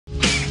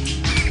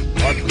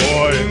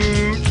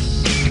coin.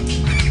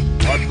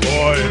 Hot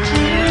coin.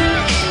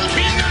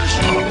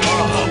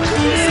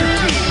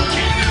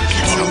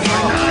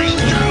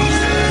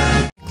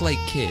 Like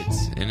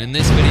kids, and in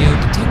this video,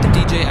 Detective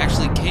DJ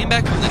actually came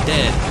back from the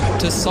dead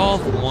to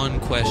solve one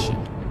question.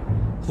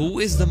 Who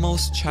is the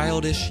most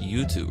childish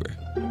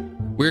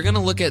YouTuber? We're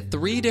gonna look at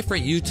 3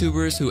 different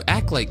YouTubers who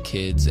act like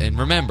kids, and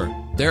remember,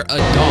 they're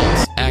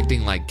adults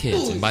acting like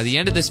kids. And by the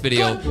end of this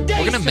video,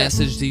 we're gonna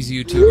message these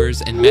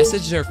YouTubers and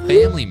message their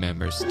family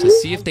members to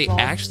see if they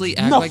actually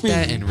act like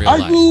that in real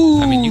life.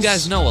 I mean, you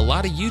guys know a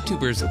lot of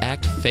YouTubers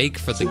act fake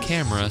for the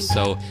camera,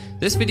 so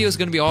this video is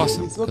gonna be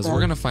awesome because we're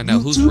gonna find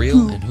out who's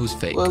real and who's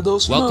fake.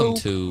 Welcome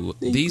to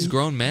These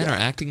Grown Men Are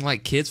Acting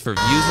Like Kids for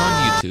Views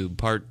on YouTube,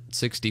 part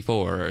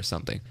 64 or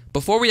something.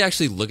 Before we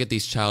actually look at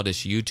these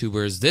childish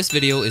YouTubers, this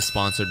video is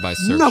sponsored by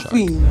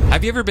Surfshark.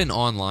 Have you ever been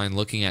online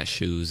looking at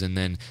shoes and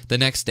then the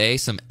next day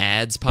some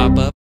ads pop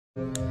up?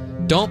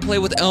 Don't play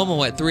with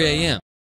Elmo at 3 a.m.